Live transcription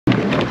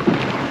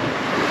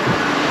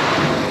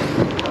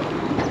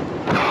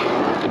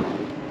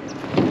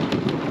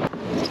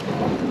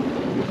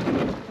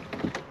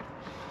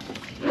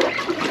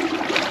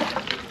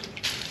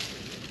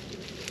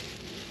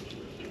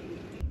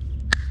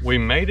We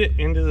made it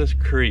into this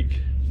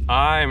creek.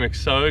 I am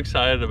so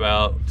excited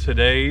about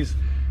today's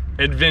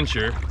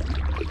adventure.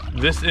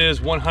 This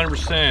is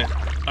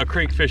 100% a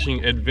creek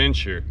fishing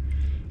adventure.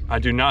 I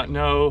do not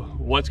know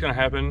what's gonna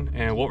happen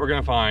and what we're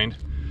gonna find.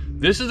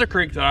 This is a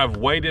creek that I've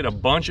waded a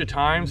bunch of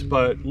times,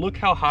 but look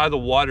how high the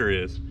water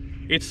is.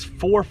 It's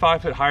 4 or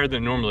 5 foot higher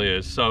than it normally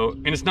is. So,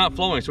 and it's not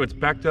flowing, so it's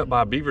backed up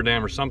by a beaver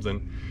dam or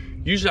something.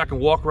 Usually I can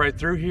walk right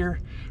through here.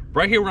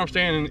 Right here where I'm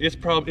standing,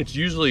 it's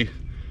usually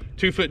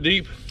 2 foot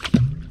deep.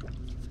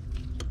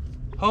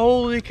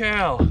 Holy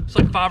cow, it's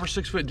like 5 or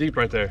 6 foot deep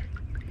right there.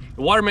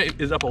 The water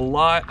is up a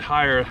lot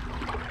higher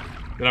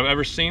than I've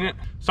ever seen it.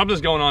 Something's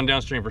going on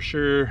downstream for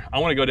sure. I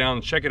wanna go down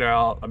and check it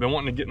out. I've been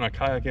wanting to get my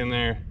kayak in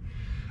there.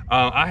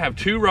 I have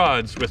 2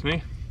 rods with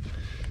me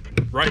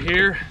right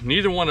here.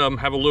 Neither one of them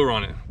have a lure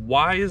on it.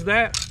 Why is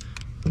that?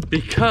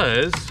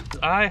 Because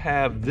I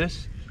have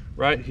this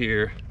right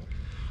here.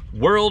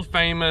 World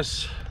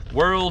famous,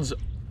 is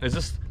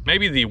this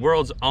maybe the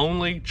world's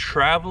only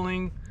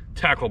traveling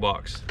tackle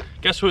box?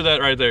 Guess who that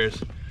right there is?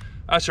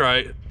 That's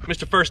right,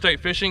 Mr. First State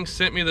Fishing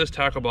sent me this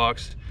tackle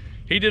box.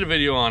 He did a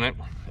video on it.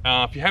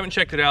 If you haven't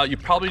checked it out, you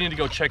probably need to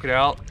go check it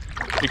out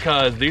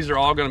because these are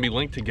all gonna be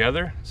linked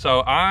together.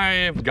 So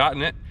I've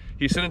gotten it.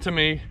 He sent it to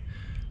me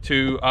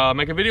to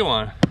make a video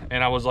on,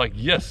 and I was like,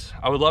 yes,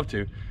 I would love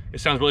to. It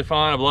sounds really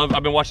fun.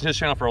 I've been watching his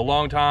channel for a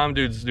long time.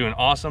 Dude's doing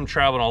awesome,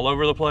 traveling all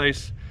over the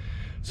place.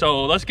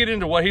 So let's get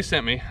into what he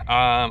sent me.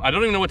 I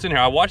don't even know what's in here.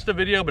 I watched the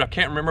video, but I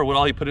can't remember what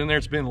all he put in there.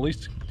 It's been at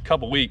least a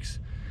couple weeks,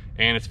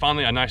 and it's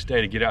finally a nice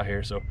day to get out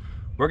here. So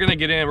we're gonna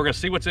get in, we're gonna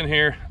see what's in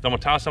here, then I'm gonna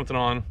tie something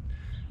on, and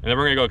then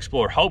we're gonna go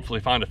explore, hopefully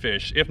find a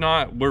fish. If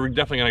not, we're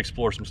definitely gonna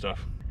explore some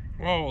stuff.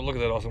 Oh, look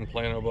at that awesome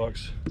plano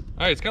box.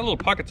 Hey, it's got little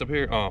pockets up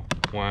here. Oh,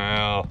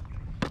 wow.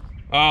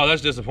 Oh,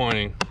 that's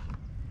disappointing.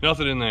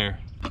 Nothing in there.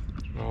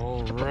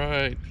 All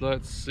right,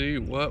 let's see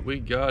what we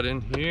got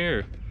in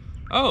here.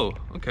 Oh,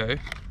 okay.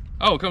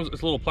 Oh, it's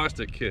a little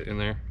plastic kit in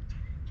there.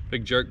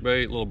 Big jerk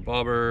bait, little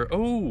bobber.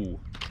 Oh,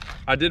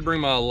 I did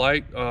bring my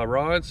light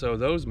rod, so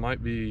those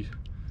might be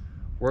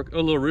work. Oh,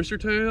 a little rooster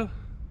tail.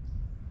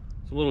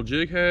 Some little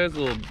jig heads,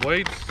 little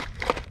weights.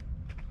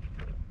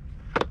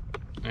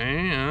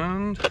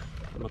 And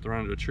I'm about to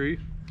run into a tree.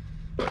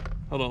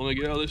 Hold on, let me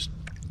get out of this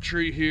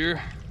tree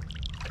here.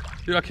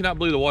 Dude, I cannot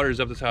believe the water is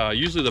up this high.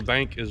 Usually the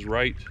bank is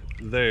right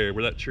there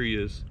where that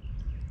tree is.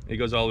 It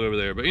goes all the way over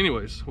there. But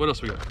anyways, what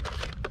else we got?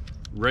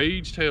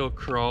 Rage tail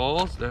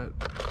crawls. That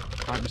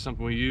might be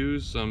something we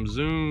use. Some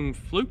zoom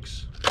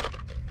flukes.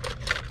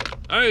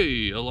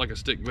 Hey, I like a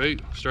stick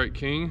bait, straight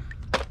king.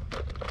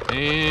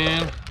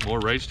 And more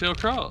rage tail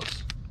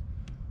crawls.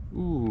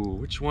 Ooh,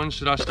 which one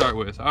should I start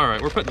with? All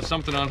right, we're putting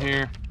something on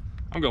here.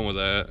 I'm going with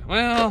that.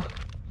 Well,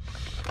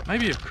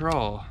 maybe a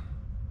craw.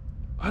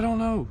 I don't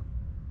know.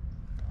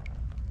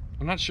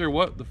 I'm not sure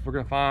what we're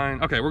gonna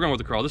find. Okay, we're going with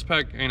the craw. This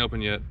pack ain't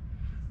open yet.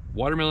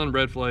 Watermelon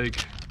bread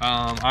flake.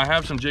 I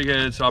have some jig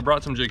heads, so I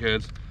brought some jig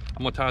heads.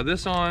 I'm gonna tie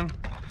this on,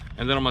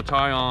 and then I'm gonna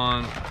tie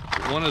on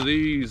one of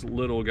these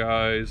little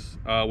guys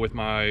with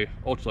my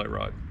ultralight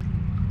rod.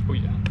 Oh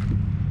yeah.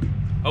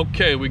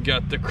 Okay, we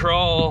got the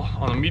craw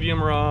on a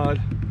medium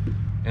rod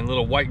and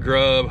little white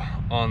grub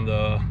on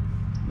the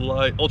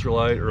light,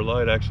 ultralight or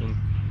light action.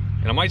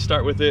 And I might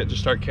start with it,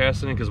 just start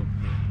casting it, because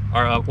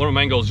one of my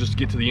main goals is just to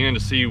get to the end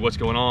to see what's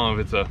going on,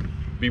 if it's a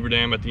beaver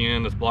dam at the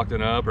end that's blocked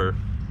it up or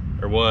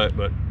what.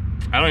 But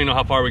I don't even know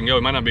how far we can go.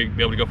 We might not be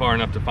able to go far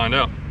enough to find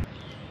out.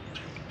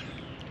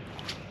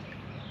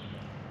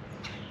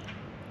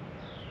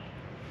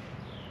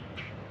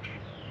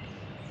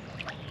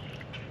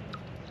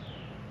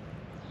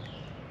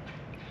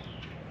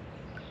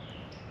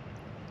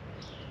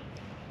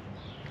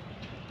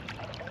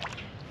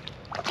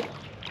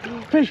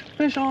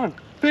 Fish on,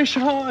 fish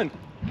on.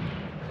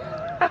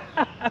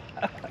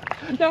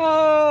 No,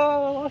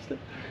 I lost it.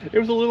 It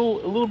was a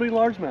little bitty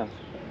largemouth.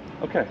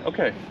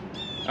 Okay.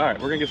 All right,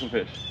 we're gonna get some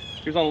fish.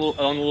 He was on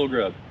the little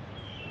grub.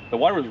 The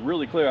water was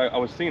really clear. I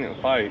was seeing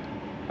it fight.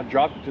 I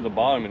dropped it to the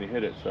bottom and he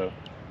hit it. So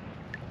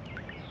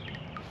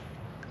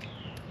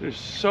it's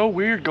so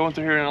weird going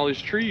through here in all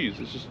these trees.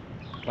 It's just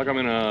like I'm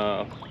in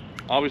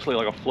obviously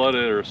like a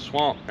flooded or a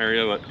swamp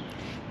area, but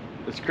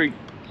this creek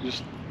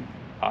just,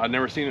 I've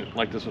never seen it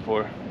like this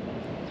before.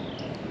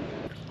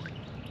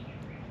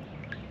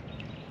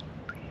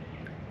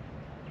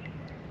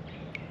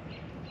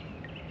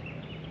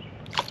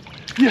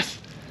 Yes!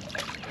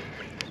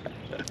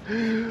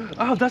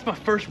 Oh, that's my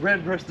first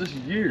red breast this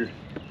year.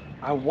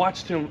 I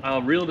watched him, I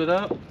reeled it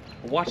up,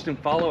 I watched him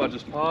follow, I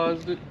just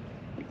paused it,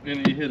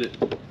 and he hit it.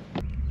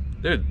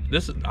 Dude,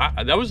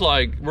 that was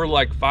like, we're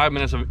like 5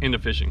 minutes into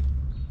fishing.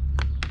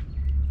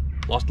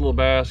 Lost a little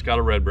bass, got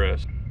a red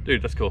breast.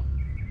 Dude, that's cool.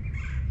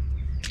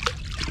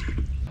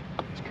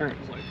 This current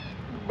is like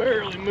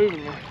barely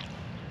moving me,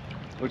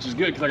 which is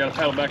good because I got to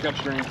paddle back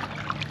upstream.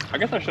 I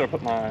guess I should have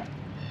put my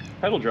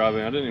pedal drive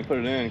in. I didn't even put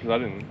it in because I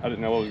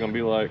didn't know what it was going to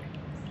be like.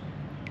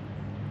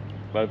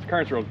 But if the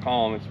current's real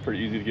calm, it's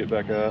pretty easy to get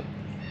back up.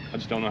 I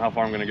just don't know how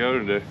far I'm going to go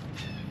today.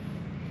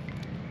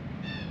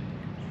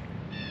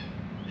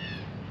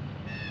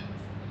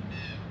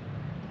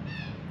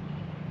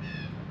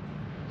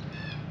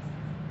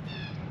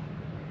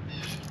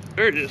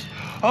 There it is.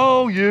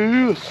 Oh,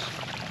 yes.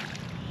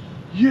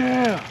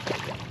 Yeah.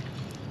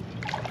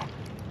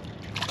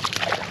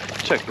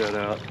 Check that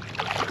out.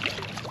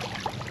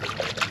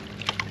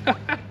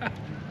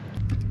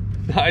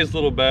 Nice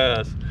little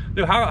bass.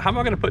 Dude, how am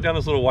I gonna put down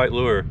this little white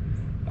lure?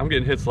 I'm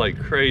getting hits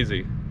like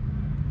crazy.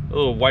 A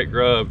little white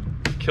grub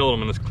killed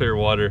him in this clear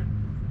water.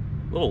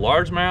 Little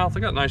largemouth. I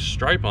got a nice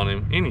stripe on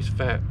him, and he's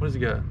fat. What does he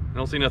got? I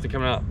don't see nothing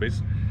coming out. But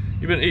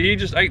he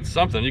just ate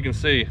something. You can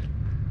see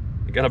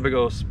he got a big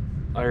old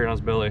iron on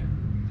his belly.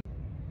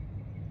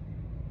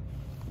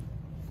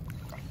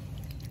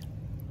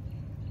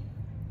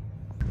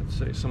 Let's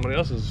see. Somebody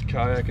else is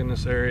kayaking in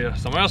this area.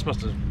 Somebody else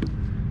must have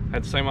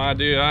had the same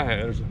idea I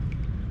had. There's a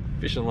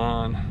fishing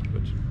line,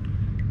 which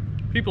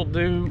people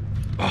do.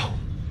 Oh,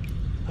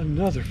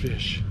 another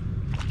fish.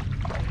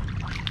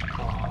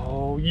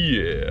 Oh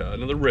yeah,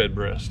 another red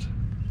breast.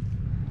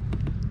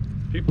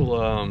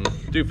 People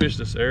do fish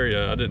this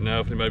area. I didn't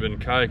know if anybody been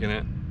kayaking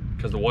it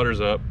because the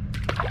water's up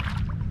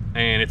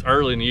and it's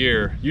early in the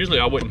year. Usually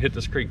I wouldn't hit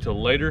this creek till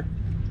later,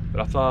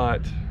 but I thought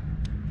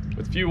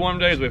with a few warm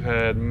days we've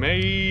had,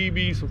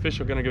 maybe some fish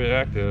are gonna get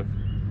active,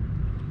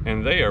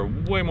 and they are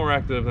way more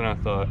active than I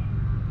thought.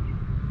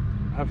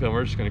 I feel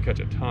we're just gonna catch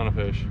a ton of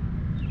fish.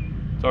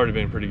 It's already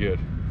been pretty good.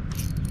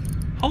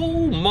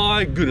 Oh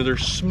my goodness, they're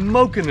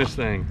smoking this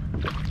thing.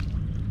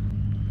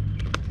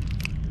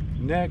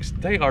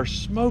 Next, they are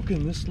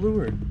smoking this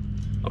lure.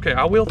 Okay,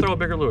 I will throw a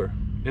bigger lure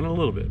in a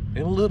little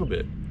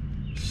bit,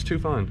 This is too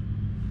fun.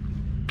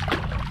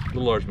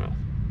 Little largemouth.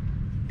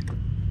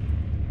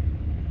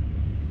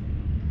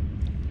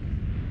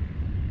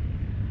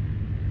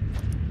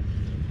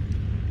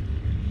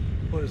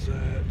 What is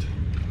that?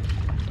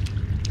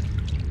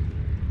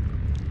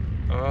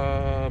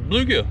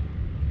 Bluegill.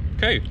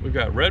 Okay, we've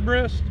got red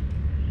breast,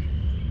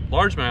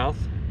 largemouth,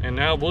 and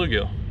now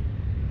bluegill.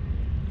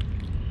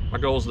 My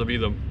goal is to be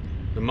the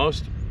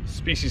most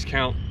species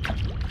count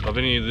of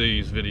any of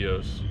these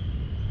videos.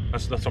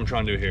 That's what I'm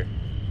trying to do here.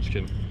 Just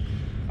kidding.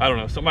 I don't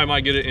know. Somebody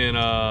might get it in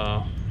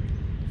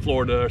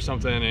Florida or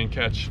something and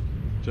catch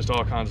just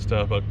all kinds of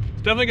stuff. But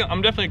it's definitely,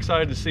 I'm definitely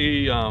excited to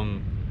see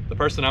the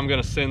person I'm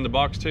going to send the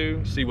box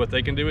to, see what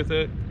they can do with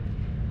it.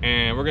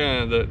 And we're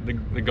gonna,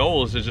 the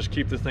goal is to just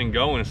keep this thing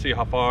going and see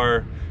how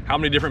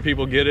many different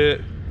people get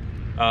it,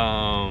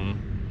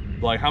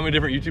 like how many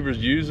different YouTubers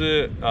use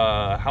it,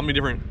 how many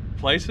different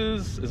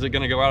places. Is it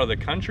gonna go out of the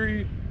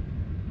country?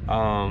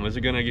 Is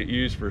it gonna get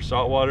used for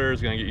saltwater?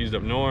 Is it gonna get used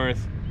up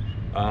north?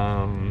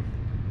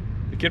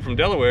 The kid from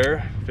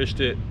Delaware fished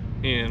it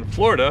in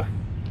Florida,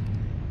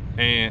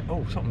 and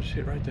oh, something just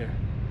hit right there.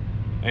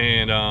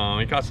 And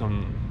he caught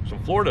some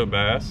Florida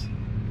bass.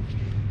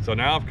 So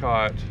now I've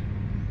caught,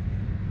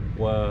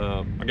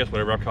 well, I guess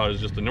whatever I've caught is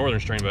just the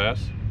northern strain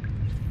bass,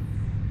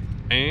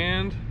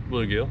 and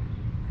bluegill,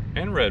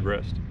 and red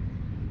breast.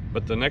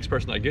 But the next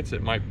person that gets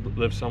it might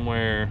live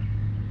somewhere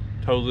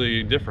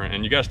totally different,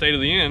 and you gotta stay to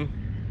the end.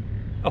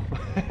 Oh,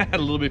 I had a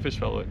little bit of fish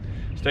follow it.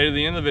 Stay to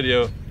the end of the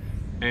video,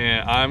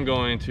 and I'm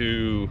going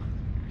to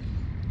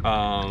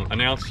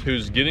announce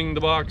who's getting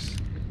the box,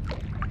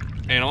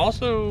 and I'm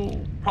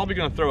also probably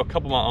gonna throw a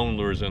couple of my own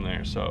lures in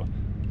there. So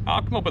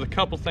I'll come up with a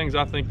couple things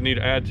I think need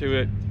to add to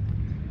it,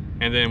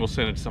 and then we'll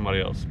send it to somebody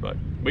else. But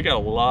we got a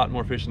lot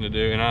more fishing to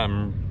do,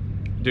 and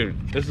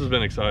dude, this has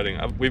been exciting.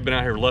 We've been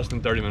out here less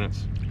than 30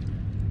 minutes.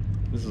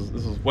 This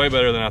is way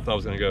better than I thought it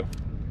was gonna go.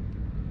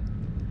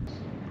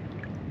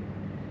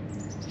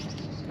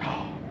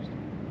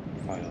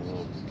 Find a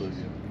little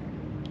bluegill.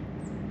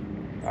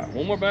 All right,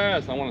 one more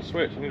bass. I want to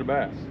switch. I need a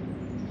bass.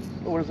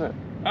 Oh, what is that?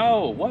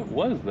 Oh, what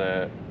was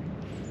that?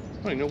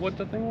 I don't even know what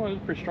that thing was.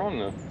 It's pretty strong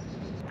though.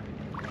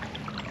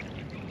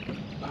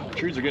 Oh, the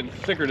trees are getting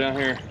thicker down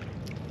here.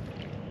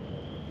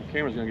 The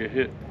camera's gonna get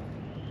hit.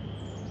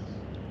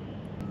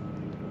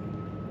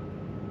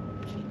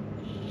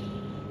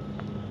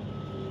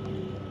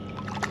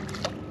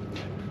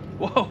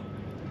 Whoa!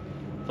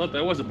 Thought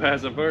that was a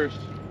bass at first.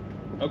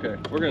 Okay,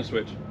 we're gonna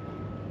switch.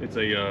 It's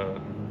a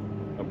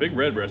big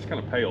red breast, kind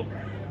of pale.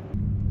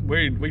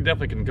 We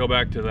definitely can go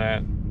back to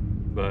that,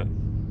 but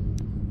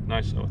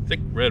nice, thick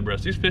red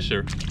breast. These fish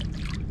are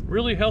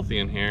really healthy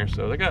in here,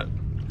 so they got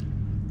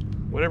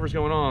whatever's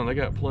going on. They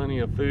got plenty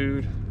of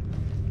food.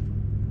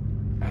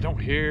 I don't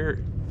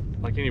hear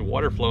like any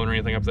water flowing or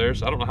anything up there,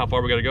 so I don't know how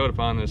far we got to go to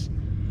find this,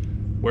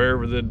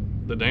 wherever the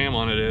dam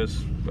on it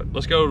is. But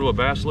let's go to a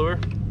bass lure.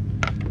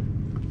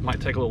 Might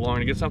take a little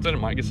longer to get something. It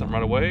might get something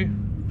right away.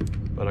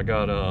 But I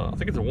got I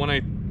think it's a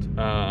 1/8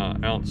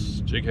 ounce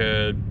jig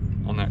head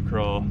on that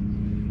Craw,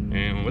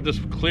 and with this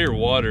clear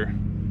water,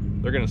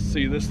 they're gonna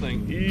see this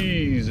thing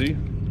easy.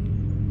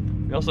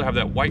 We also have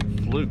that white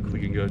fluke we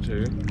can go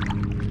to.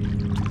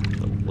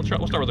 So we'll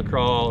start with the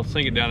Craw,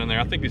 sink it down in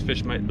there. I think these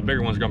fish, the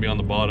bigger ones, are gonna be on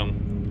the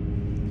bottom.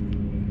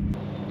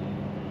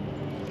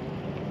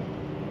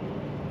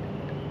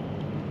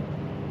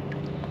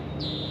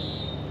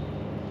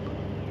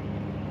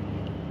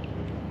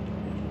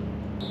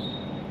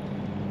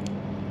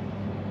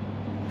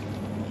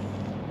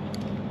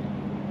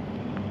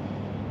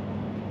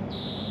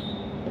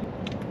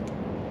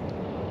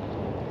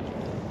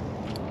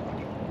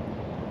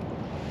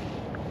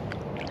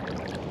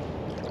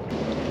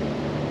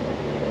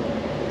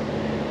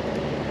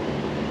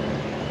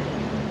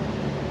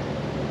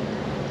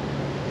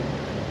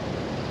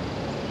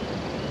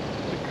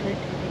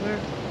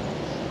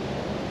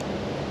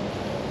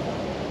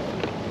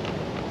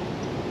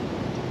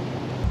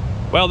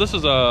 Well, this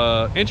is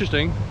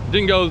interesting.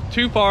 Didn't go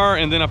too far,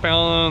 and then I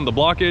found the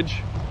blockage.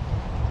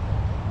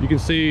 You can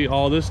see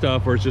all this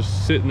stuff where it's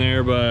just sitting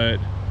there, but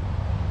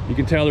you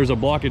can tell there's a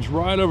blockage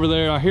right over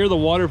there. I hear the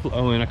water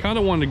flowing. I kind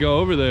of wanted to go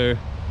over there.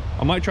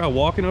 I might try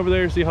walking over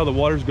there, see how the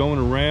water's going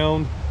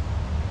around.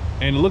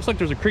 And it looks like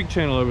there's a creek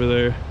channel over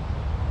there.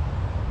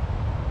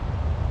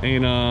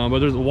 And but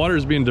the water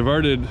is being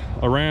diverted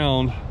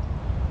around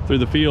through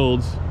the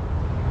fields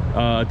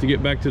to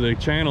get back to the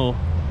channel.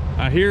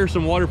 I hear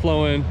some water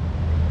flowing.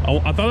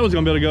 I thought I was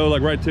gonna be able to go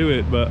like right to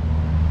it, but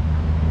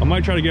I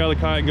might try to get out of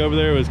the kayak and go over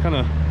there. It'd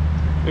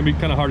be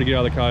kind of hard to get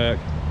out of the kayak.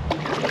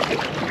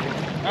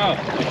 Oh,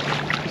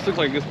 this looks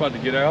like a good spot to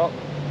get out.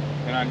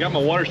 And I got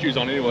my water shoes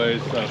on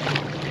anyways, so.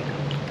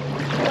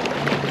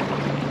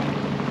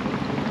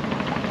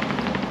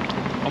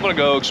 I'm gonna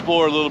go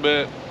explore a little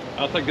bit.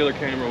 I'll take the other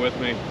camera with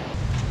me.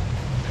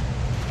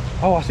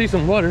 Oh, I see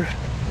some water.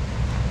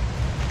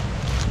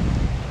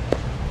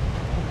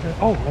 Okay.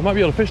 Oh, I might be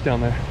able to fish down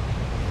there.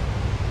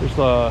 There's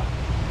the,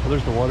 oh,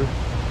 there's the water.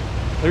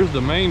 There's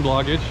the main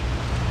blockage.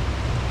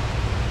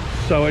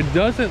 So it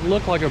doesn't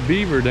look like a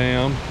beaver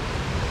dam.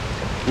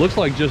 Looks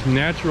like just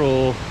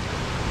natural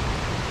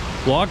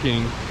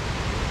blocking.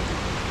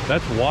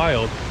 That's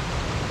wild.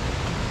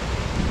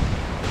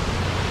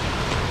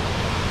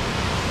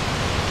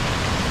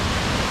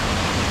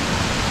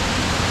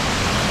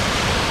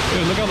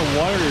 Dude, look how the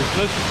water is.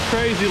 That's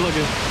crazy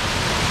looking.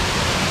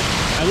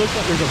 It looks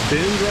like there's a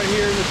bend right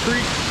here in the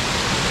creek,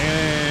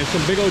 and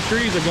some big old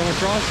trees are going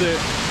across it,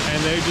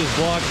 and they just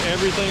block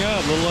everything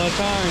up a little at a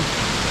time.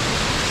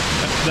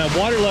 That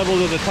water level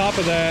is at the top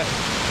of that.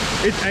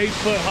 It's 8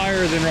 foot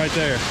higher than right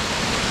there.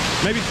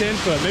 Maybe 10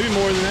 foot, maybe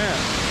more than that.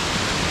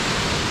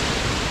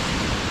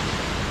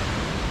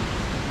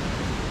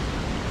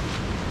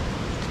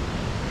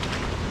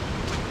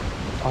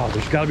 Oh,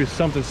 there's gotta be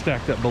something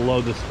stacked up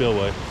below the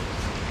spillway.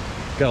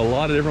 Got a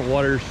lot of different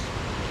waters.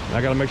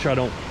 I gotta make sure I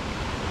don't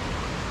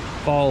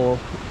fall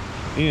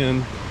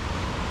in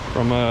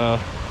from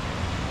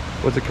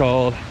what's it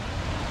called?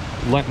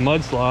 Like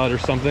mudslide or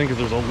something, because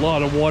there's a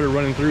lot of water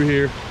running through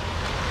here.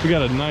 We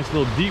got a nice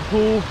little deep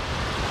pool.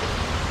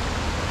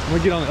 I'm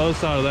gonna get on the other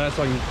side of that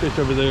so I can fish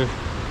over there.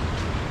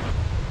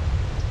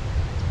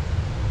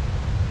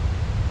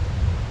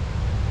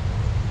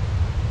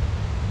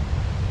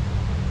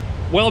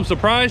 Well, I'm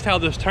surprised how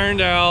this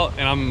turned out,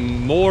 and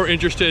I'm more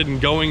interested in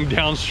going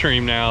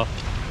downstream now.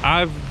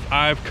 I've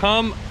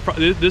come,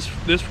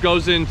 this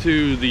goes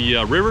into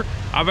the river.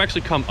 I've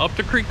actually come up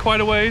the creek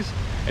quite a ways,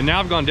 and now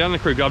I've gone down the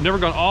creek. I've never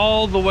gone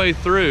all the way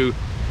through,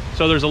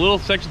 so there's a little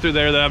section through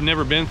there that I've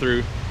never been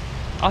through.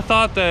 I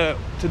thought that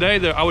today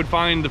that I would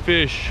find the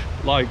fish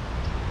like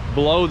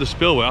below the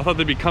spillway. I thought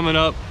they'd be coming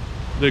up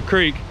the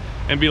creek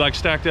and be like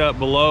stacked up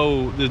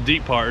below the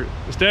deep part.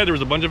 Instead, there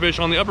was a bunch of fish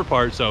on the upper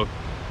part, so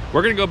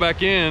we're gonna go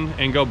back in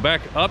and go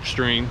back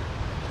upstream.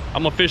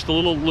 I'm gonna fish the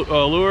little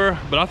lure,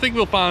 but I think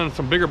we'll find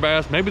some bigger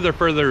bass. Maybe they're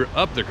further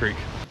up the creek.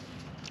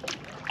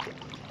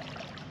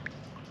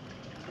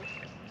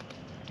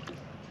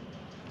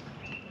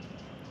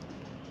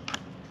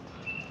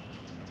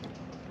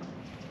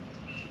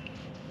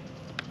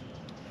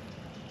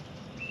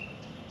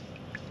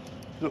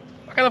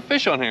 I got a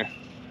fish on here.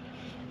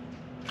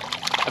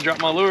 I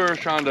dropped my lure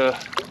trying to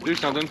do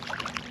something.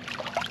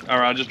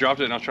 Or I just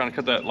dropped it and I was trying to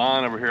cut that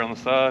line over here on the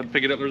side,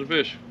 pick it up, there's a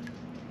fish.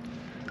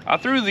 I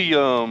threw the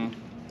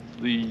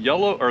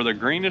yellow or the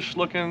greenish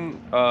looking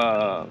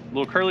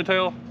little curly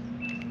tail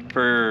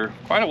for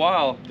quite a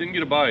while, didn't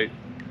get a bite.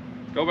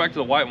 Go back to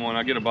the white one,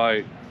 I get a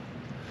bite.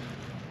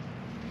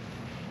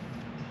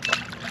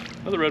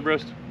 Another red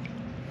breast.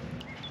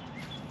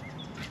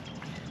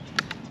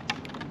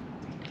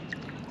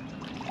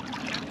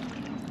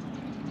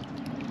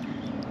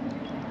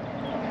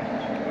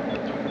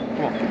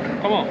 Come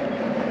on, come on.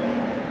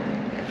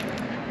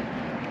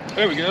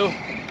 There we go.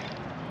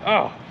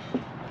 Oh.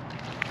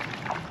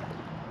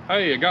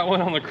 Hey, I got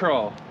one on the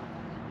crawl.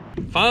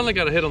 Finally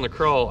got a hit on the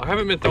crawl. I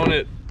haven't been throwing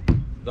it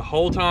the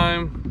whole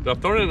time, but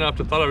I've thrown it enough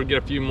to thought I would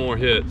get a few more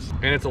hits.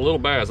 And it's a little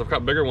bass. I've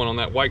got a bigger one on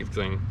that white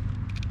thing.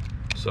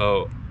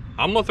 So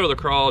I'm gonna throw the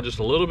crawl just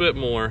a little bit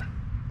more,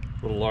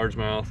 little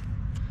largemouth.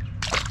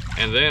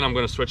 And then I'm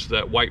gonna switch to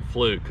that white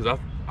fluke, because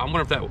I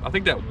wonder if that, I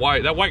think that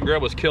white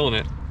grub was killing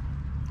it.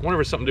 I wonder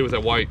if it's something to do with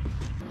that white.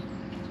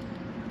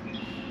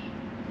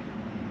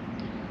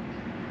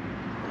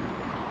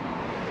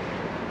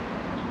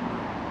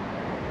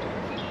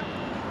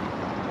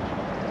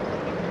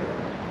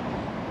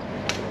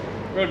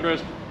 Red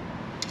breast.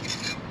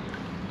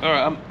 All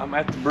right, I'm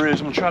at the bridge.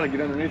 I'm gonna try to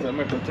get underneath it. I'm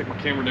gonna have to take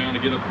my camera down to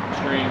get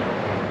upstream.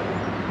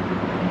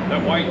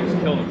 That white is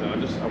killing it though.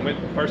 I went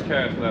first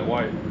cast for that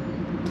white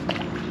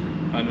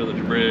under the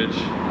bridge,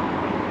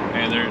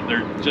 and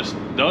they're just,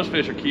 those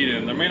fish are keyed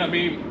in. There may not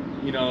be,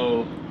 you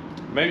know,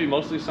 maybe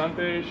mostly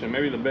sunfish and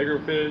maybe the bigger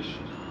fish,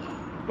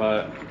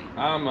 but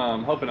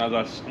I'm hoping I'm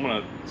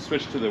gonna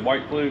switch to the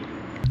white fluke.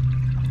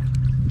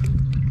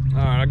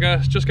 All right, I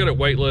just got it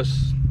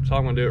weightless, so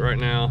I'm gonna do it right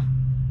now.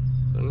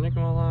 Is that a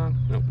NIKKO line?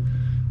 Nope.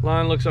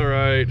 Line looks all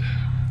right.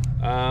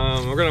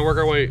 We're gonna work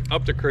our way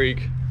up the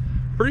creek.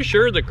 Pretty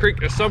sure the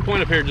creek at some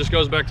point up here just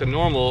goes back to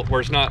normal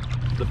where it's not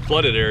the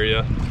flooded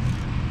area,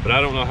 but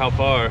I don't know how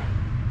far.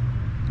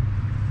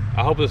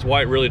 I hope this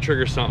white really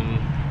triggers something.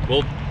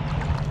 Well,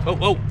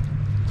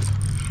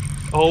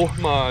 oh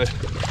my.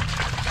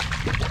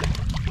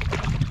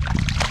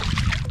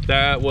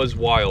 That was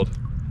wild.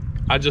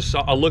 I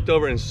looked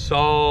over and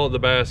saw the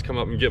bass come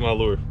up and get my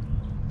lure.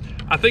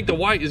 I think the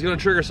white is gonna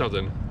trigger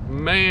something.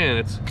 Man,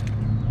 it's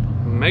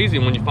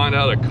amazing when you find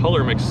out a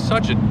color makes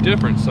such a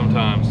difference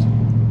sometimes.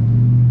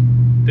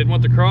 Didn't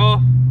want the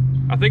craw.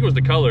 I think it was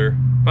the color.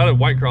 If I had a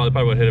white craw, they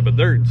probably would have hit it,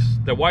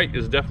 but the white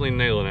is definitely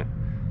nailing it.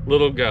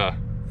 Little guy.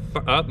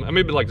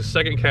 Maybe like the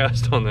second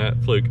cast on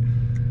that fluke.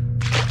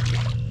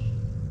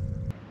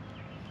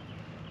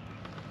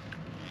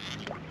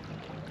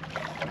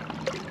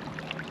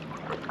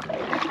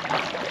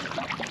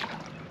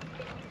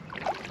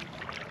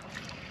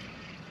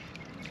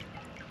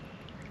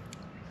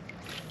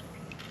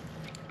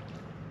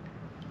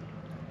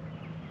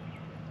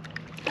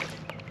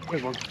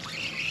 There's one.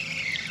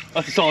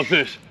 That's a solid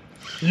fish.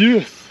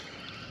 Yes.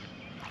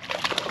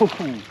 Oh,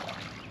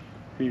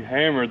 he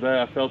hammered that.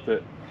 I felt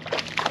it.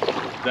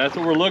 That's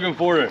what we're looking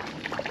for.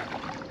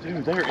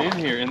 Dude, they're in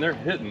here and they're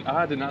hitting.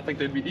 I did not think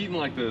they'd be eating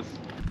like this.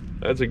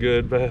 That's a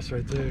good bass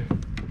right there.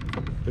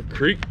 The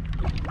creek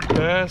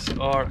bass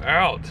are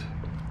out.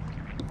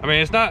 I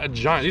mean, it's not a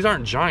giant. These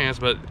aren't giants,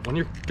 but when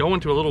you're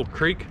going to a little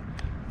creek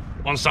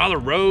on the side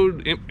of the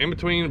road, in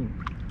between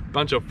a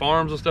bunch of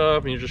farms and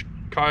stuff, and you're just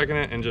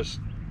kayaking it and just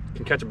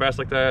can catch a bass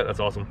like that,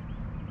 that's awesome.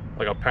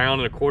 Like a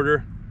pound and a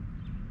quarter.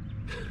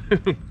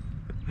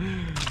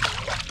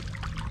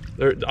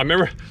 I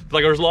remember,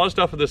 like, there's a lot of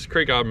stuff at this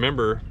creek I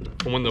remember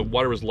from when the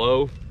water was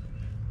low.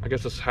 I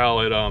guess that's how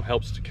it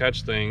helps to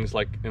catch things,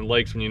 like in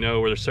lakes when you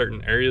know where there's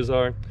certain areas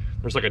are.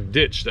 There's like a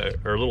ditch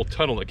or a little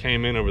tunnel that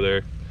came in over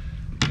there.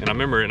 And I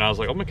remember it and I was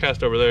like, I'm gonna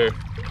cast over there.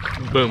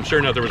 Boom, sure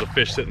enough, there was a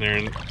fish sitting there,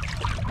 and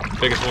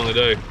biggest one of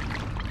the day.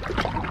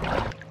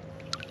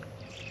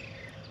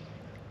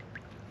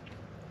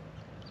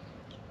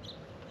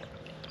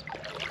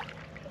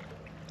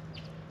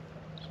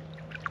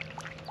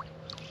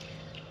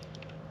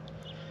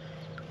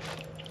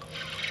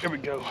 Here we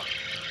go.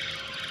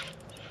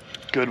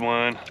 Good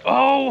one.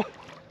 Oh,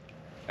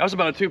 that was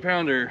about a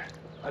 2-pounder.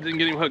 I didn't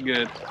get him hooked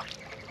good.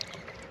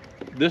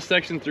 This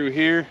section through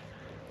here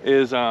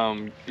is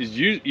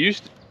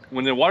used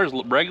when the water's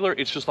regular.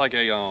 It's just like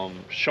a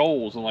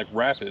shoals and like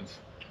rapids.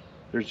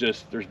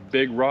 There's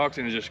big rocks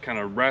and it just kind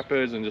of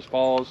rapids and just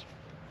falls.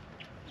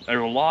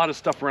 There's a lot of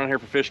stuff around here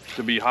for fish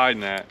to be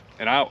hiding at.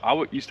 And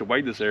I used to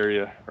wade this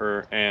area,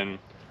 and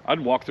I'd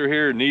walk through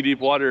here knee deep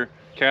water,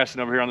 casting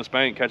over here on this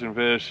bank, catching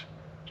fish.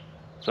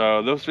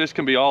 So those fish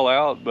can be all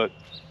out, but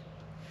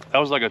that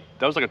was like a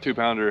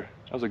 2-pounder.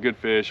 That was a good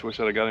fish. Wish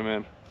I'd have got him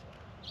in.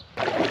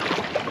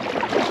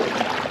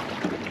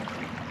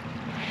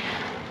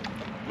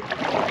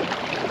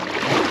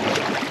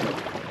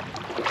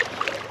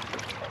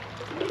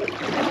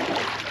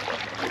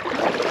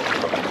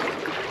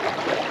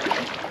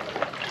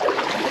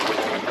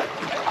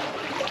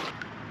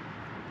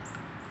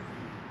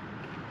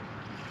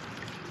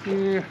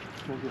 Yeah,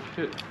 we'll get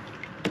hit.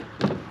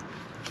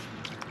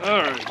 All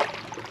right.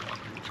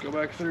 Go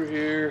back through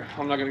here.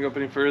 I'm not gonna go up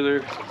any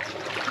further.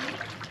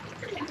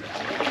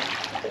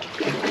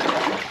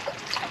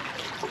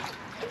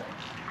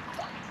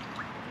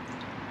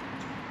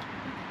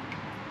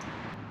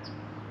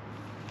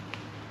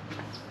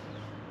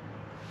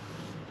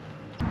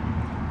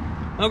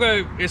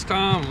 Okay, it's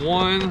time.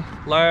 One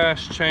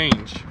last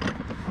change.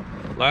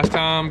 Last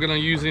time I'm gonna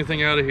use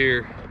anything out of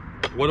here.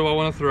 What do I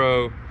want to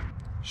throw?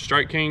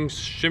 Strike King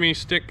shimmy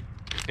stick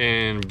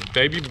and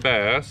baby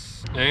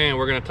bass, and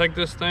we're gonna take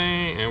this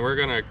thing and we're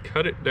gonna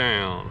cut it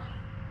down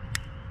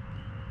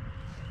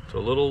to a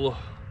little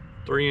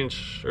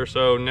 3-inch or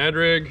so Ned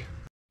rig.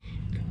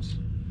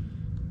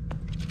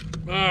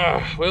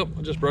 Well,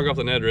 I just broke off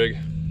the Ned rig.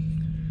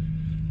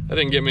 That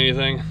didn't get me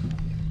anything,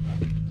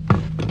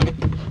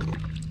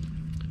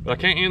 but I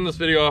can't end this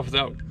video off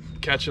without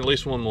catching at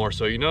least one more.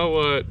 So you know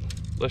what,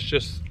 let's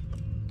just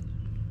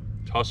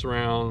toss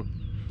around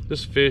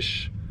this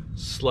fish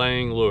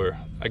slaying lure.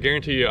 I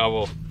guarantee you I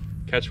will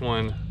catch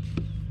one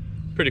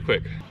pretty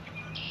quick.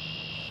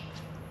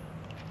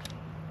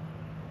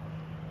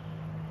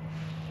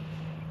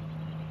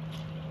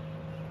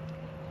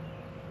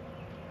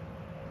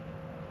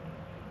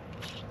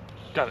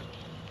 Got it.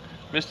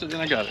 Missed it, then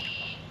I got it.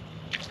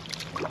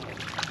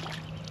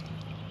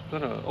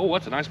 Oh,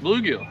 that's a nice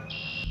bluegill.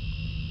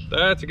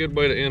 That's a good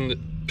way to end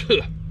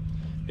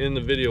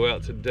the video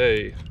out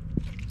today.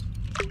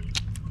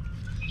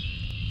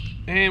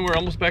 And we're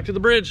almost back to the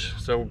bridge,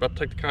 so we're about to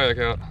take the kayak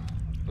out.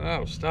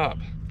 Oh, stop.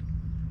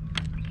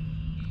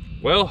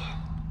 Well,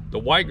 the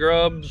white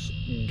grubs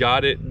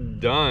got it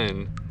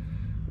done.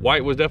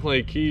 White was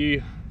definitely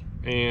key,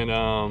 and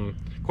of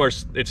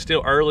course, it's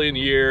still early in the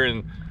year,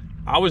 and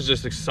I was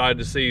just excited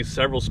to see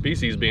several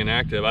species being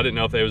active. I didn't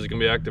know if they was gonna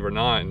be active or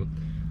not, and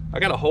I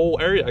got a whole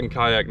area I can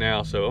kayak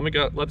now, so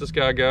let this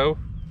guy go.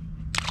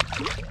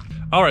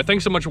 All right,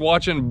 thanks so much for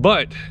watching,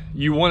 but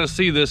you want to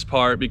see this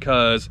part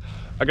because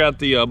I got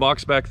the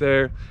box back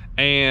there,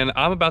 and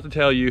I'm about to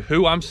tell you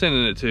who I'm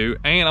sending it to,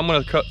 and I'm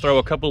going to throw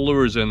a couple of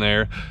lures in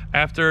there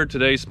after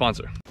today's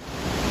sponsor.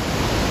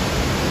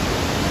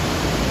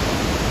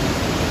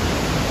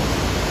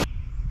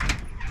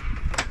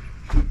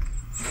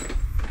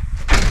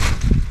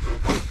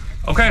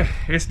 Okay,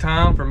 it's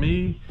time for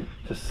me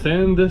to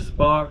send this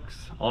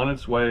box on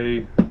its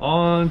way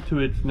on to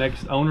its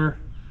next owner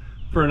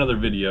for another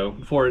video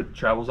before it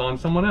travels on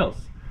to someone else.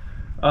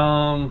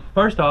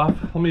 First off,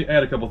 let me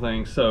add a couple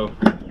things. So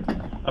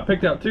I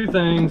picked out two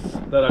things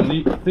that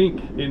I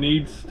think it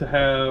needs to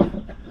have.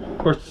 Of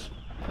course,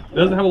 it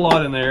doesn't have a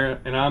lot in there,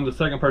 and I'm the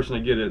second person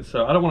to get it,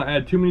 so I don't want to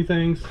add too many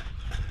things.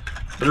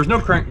 But there's no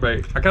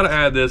crankbait. I gotta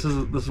add this.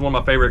 This is one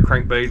of my favorite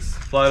crankbaits,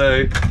 flat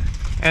A.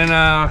 And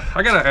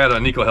I gotta add a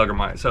NIKKO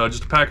Hellgrammite. So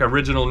just a pack of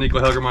original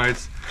NIKKO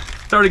Hellgrammites.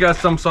 It's already got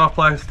some soft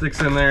plastics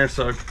in there,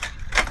 so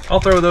I'll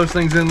throw those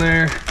things in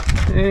there.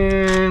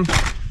 And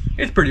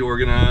it's pretty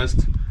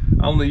organized.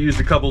 I only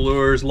used a couple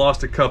lures,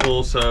 lost a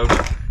couple, so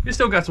you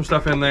still got some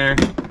stuff in there.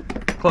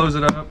 Close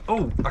it up.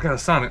 Oh, I gotta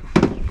sign it.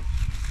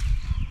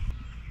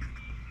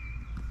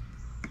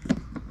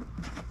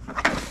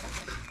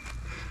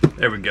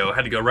 There we go. I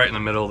had to go right in the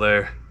middle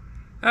there.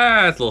 It's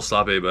a little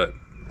sloppy, but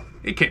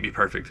it can't be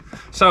perfect.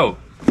 So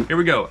here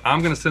we go.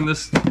 I'm gonna send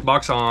this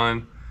box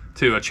on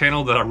to a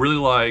channel that I really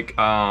like.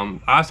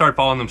 I started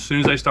following them as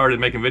soon as they started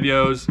making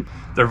videos.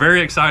 They're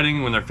very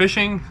exciting when they're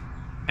fishing,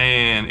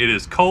 and it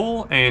is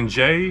Cole and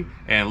Jay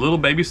and little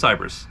baby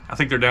Cypress. I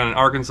think they're down in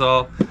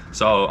Arkansas.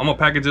 So I'm gonna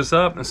package this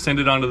up and send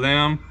it on to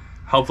them.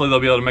 Hopefully they'll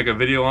be able to make a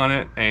video on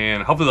it,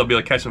 and hopefully they'll be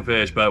able to catch some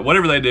fish. But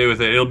whatever they do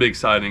with it, it'll be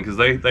exciting because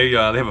they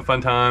have a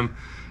fun time,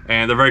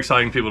 and they're very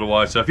exciting people to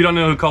watch. So if you don't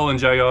know who Cole and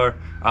Jay are,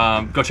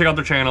 go check out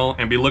their channel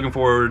and be looking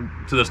forward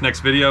to this next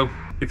video.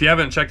 If you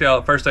haven't checked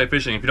out First Day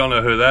Fishing, if you don't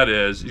know who that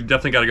is, you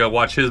definitely got to go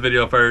watch his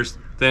video first.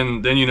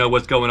 Then you know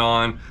what's going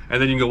on,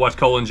 and then you can go watch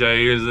Cole and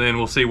Jay, and then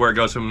we'll see where it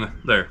goes from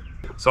there.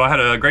 So I had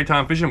a great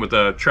time fishing with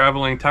a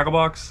traveling tackle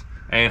box,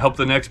 and hope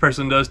the next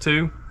person does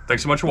too.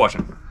 Thanks so much for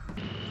watching.